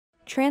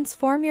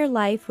Transform your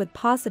life with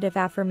positive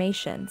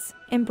affirmations.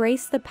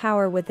 Embrace the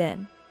power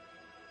within.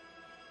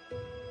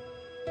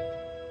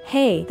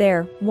 Hey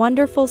there,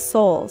 wonderful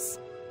souls.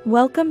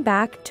 Welcome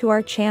back to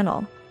our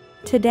channel.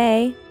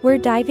 Today, we're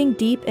diving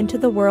deep into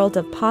the world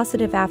of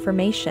positive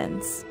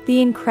affirmations,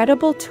 the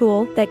incredible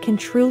tool that can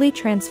truly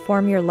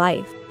transform your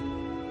life.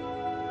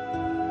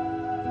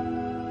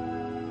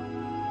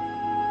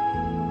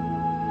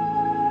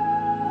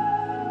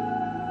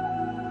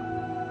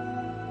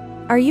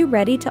 Are you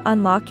ready to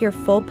unlock your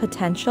full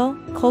potential,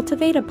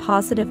 cultivate a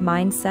positive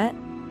mindset,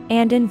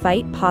 and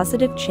invite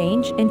positive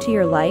change into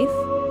your life?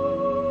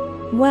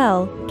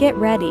 Well, get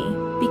ready,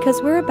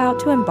 because we're about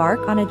to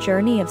embark on a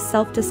journey of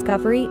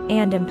self-discovery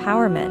and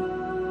empowerment.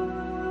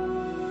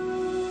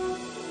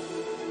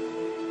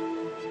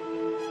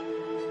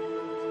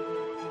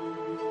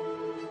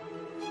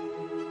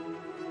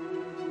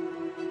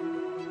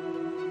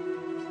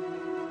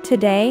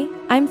 Today,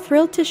 I'm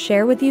thrilled to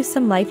share with you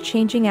some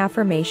life-changing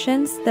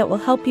affirmations that will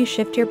help you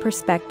shift your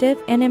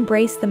perspective and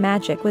embrace the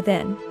magic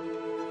within.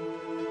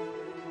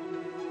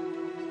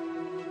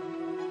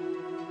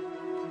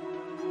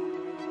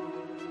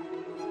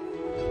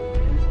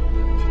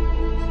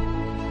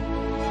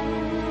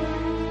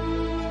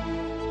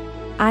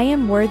 I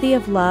am worthy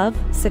of love,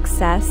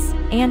 success,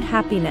 and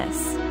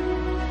happiness.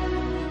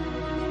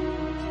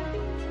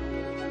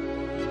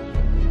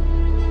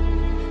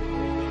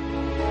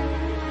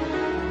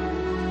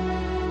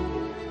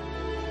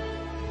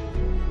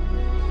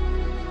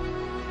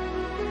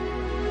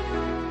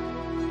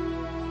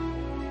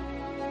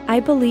 I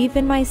believe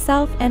in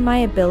myself and my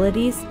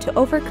abilities to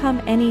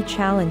overcome any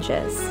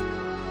challenges.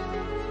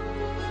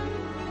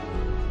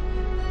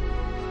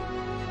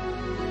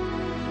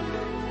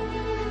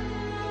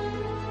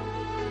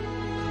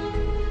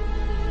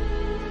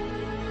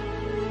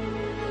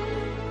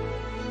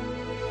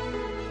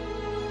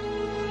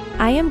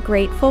 I am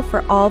grateful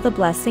for all the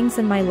blessings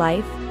in my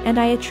life, and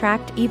I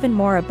attract even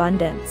more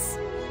abundance.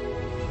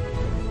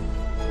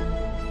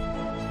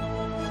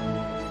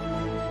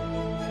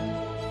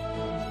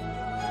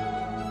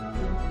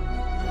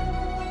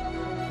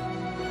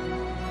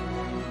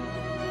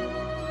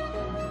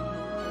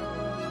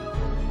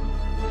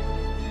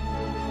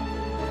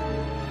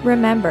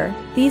 Remember,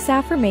 these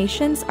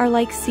affirmations are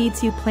like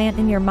seeds you plant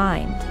in your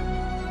mind.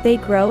 They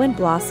grow and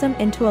blossom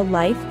into a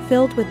life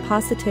filled with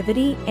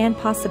positivity and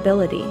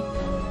possibility.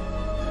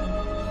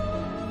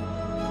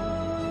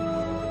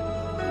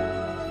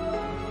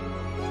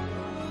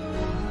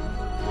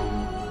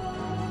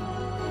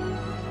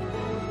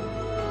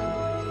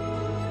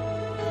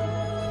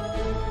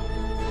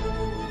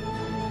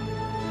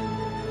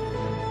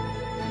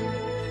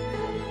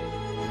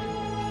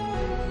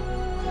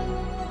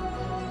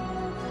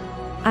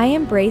 I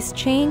embrace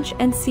change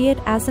and see it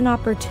as an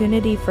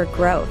opportunity for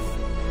growth.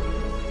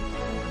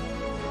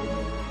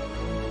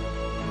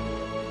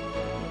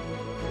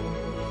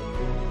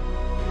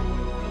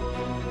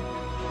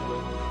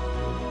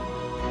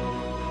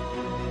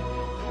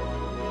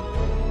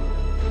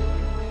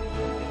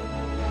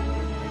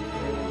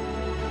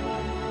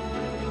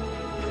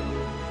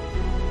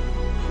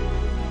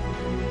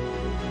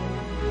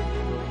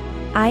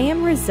 I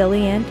am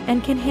resilient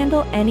and can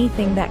handle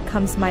anything that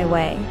comes my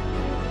way.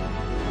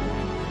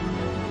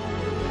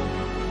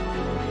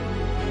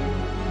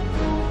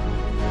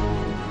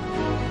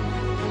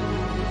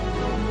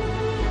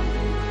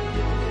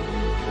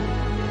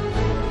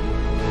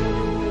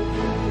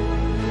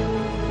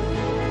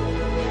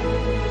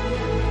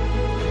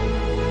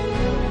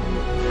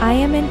 I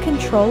am in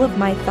control of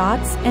my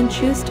thoughts and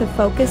choose to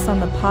focus on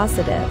the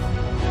positive.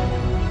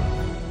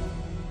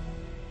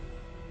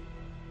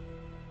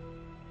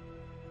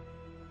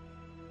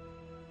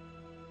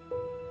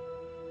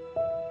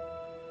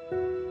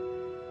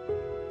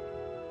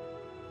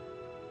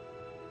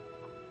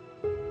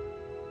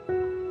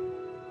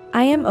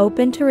 I am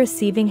open to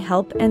receiving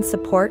help and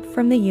support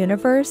from the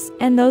universe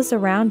and those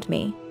around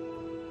me.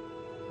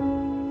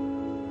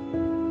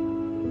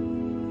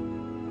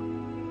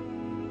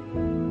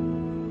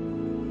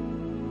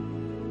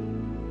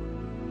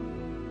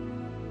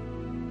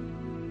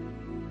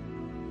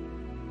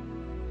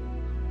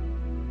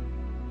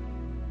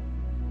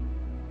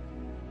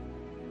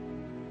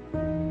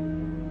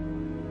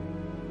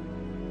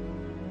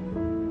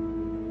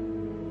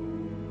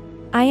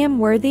 I am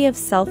worthy of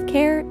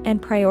self-care and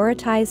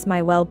prioritize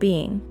my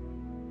well-being.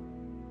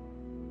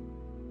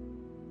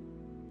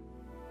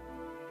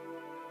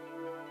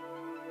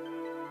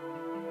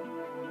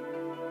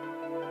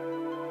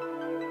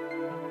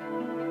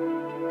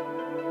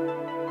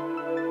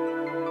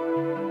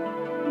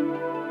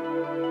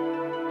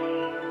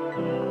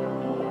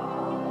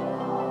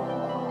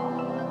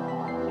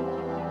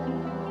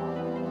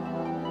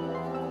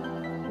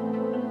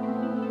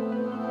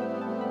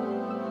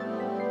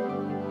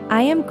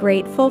 I am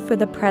grateful for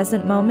the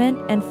present moment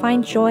and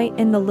find joy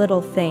in the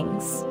little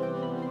things.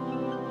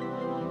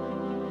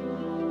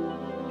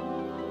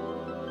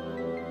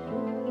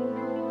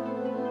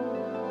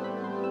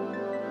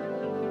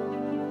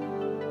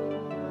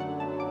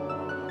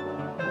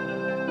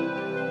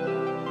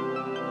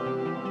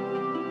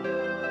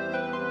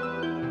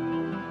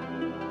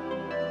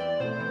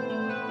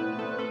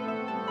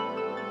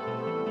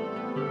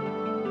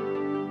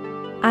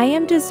 I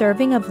am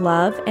deserving of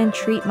love and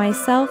treat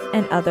myself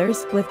and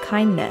others with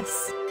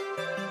kindness.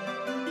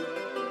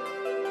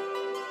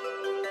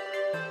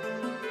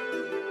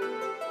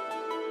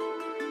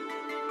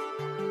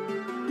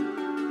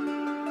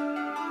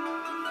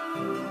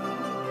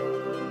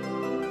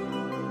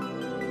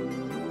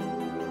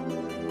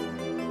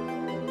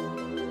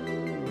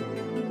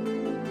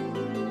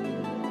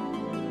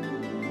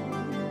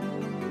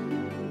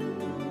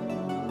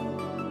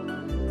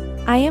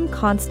 I am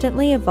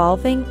constantly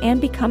evolving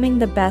and becoming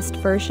the best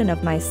version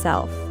of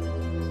myself.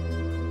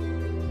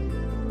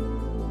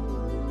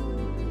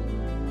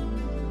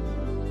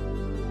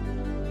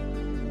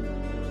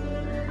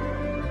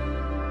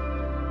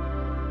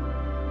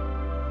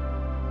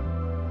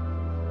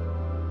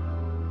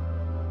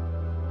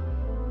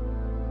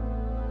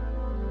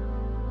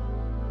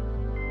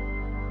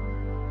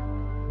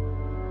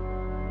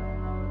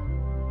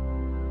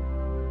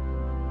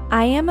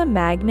 I am a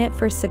magnet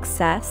for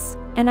success,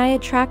 and I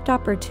attract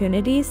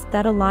opportunities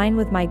that align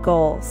with my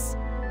goals.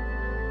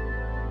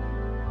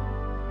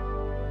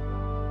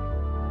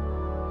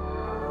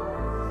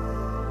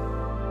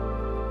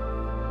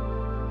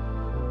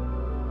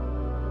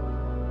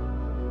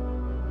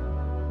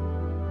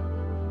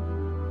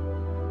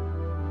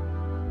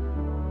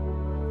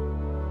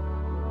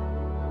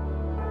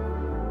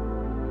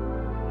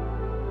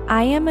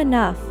 I am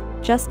enough,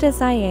 just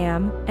as I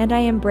am, and I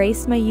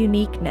embrace my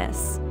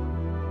uniqueness.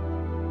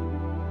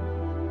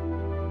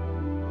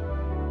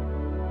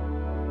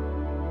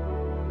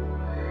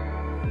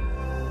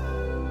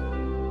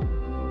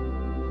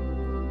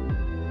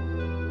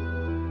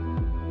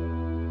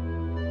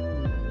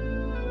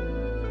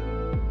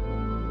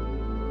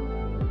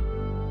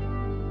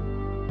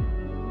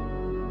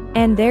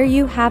 And there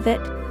you have it,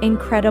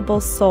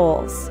 incredible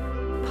souls.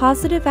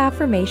 Positive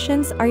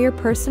affirmations are your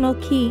personal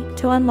key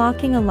to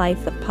unlocking a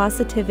life of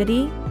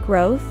positivity,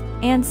 growth,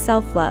 and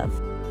self-love.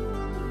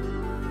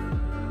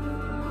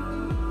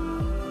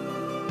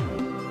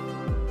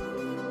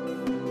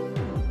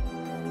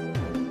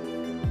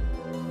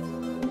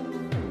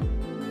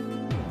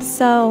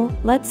 So,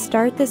 let's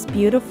start this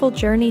beautiful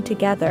journey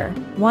together,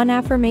 one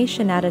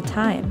affirmation at a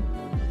time.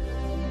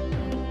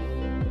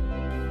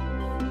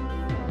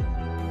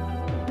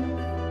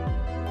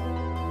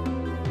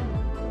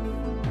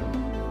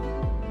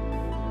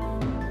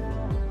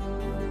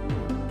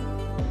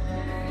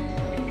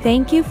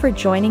 Thank you for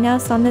joining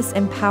us on this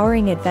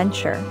empowering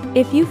adventure.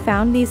 If you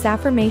found these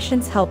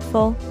affirmations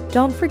helpful,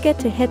 don't forget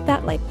to hit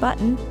that like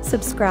button,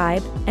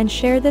 subscribe, and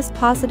share this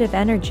positive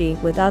energy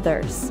with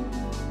others.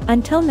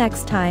 Until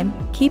next time,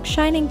 keep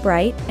shining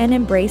bright and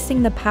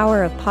embracing the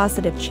power of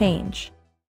positive change.